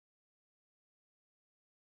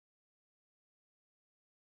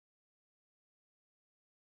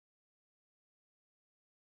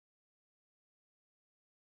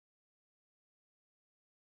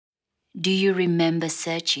Do you remember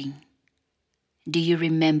searching? Do you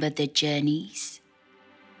remember the journeys?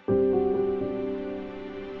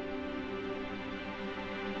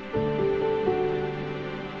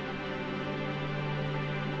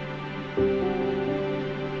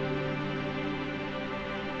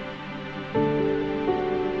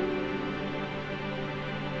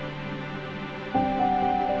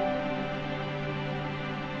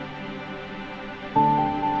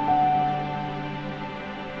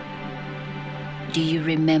 Do you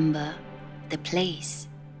remember the place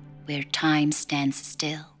where time stands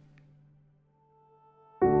still?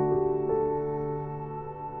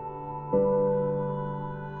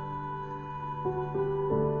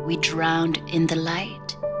 We drowned in the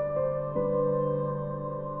light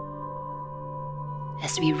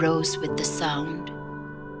as we rose with the sound.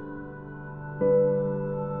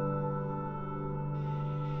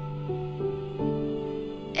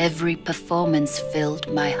 Every performance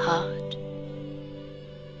filled my heart.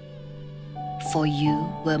 For you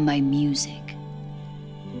were my music.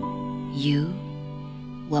 You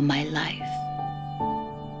were my life.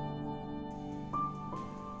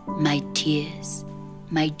 My tears,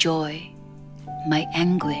 my joy, my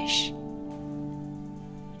anguish.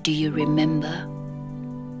 Do you remember?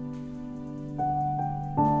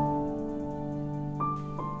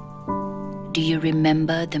 Do you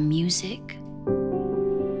remember the music?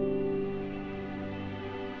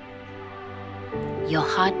 Your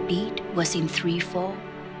heartbeat was in 3/4.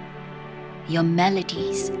 Your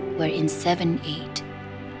melodies were in 7/8.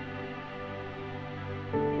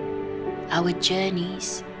 Our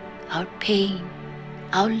journeys, our pain,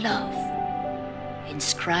 our love,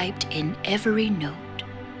 inscribed in every note.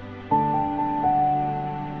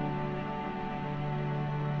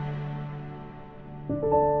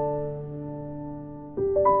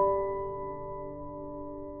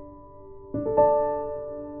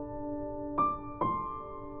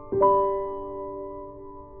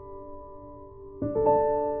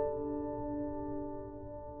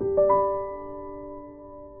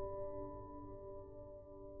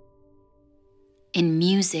 In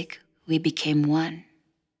music, we became one.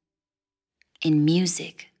 In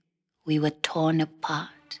music, we were torn apart.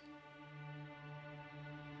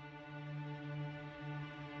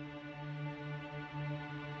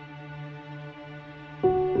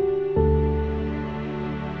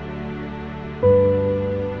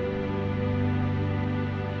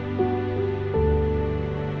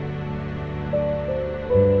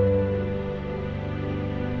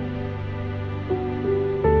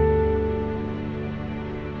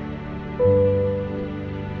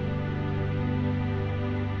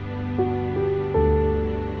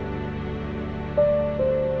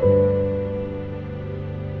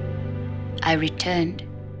 I returned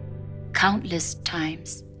countless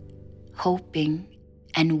times, hoping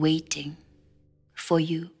and waiting for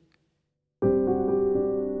you.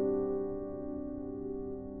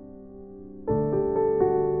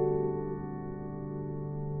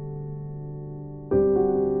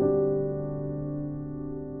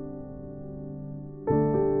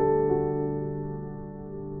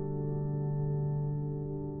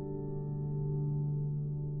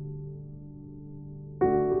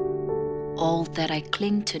 All that I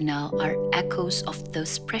cling to now are echoes of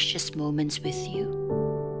those precious moments with you.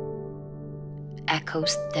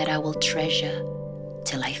 Echoes that I will treasure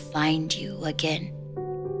till I find you again.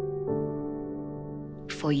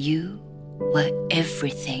 For you were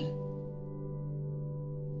everything,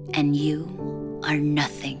 and you are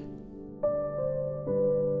nothing.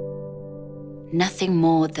 Nothing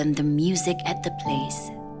more than the music at the place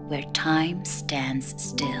where time stands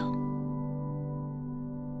still.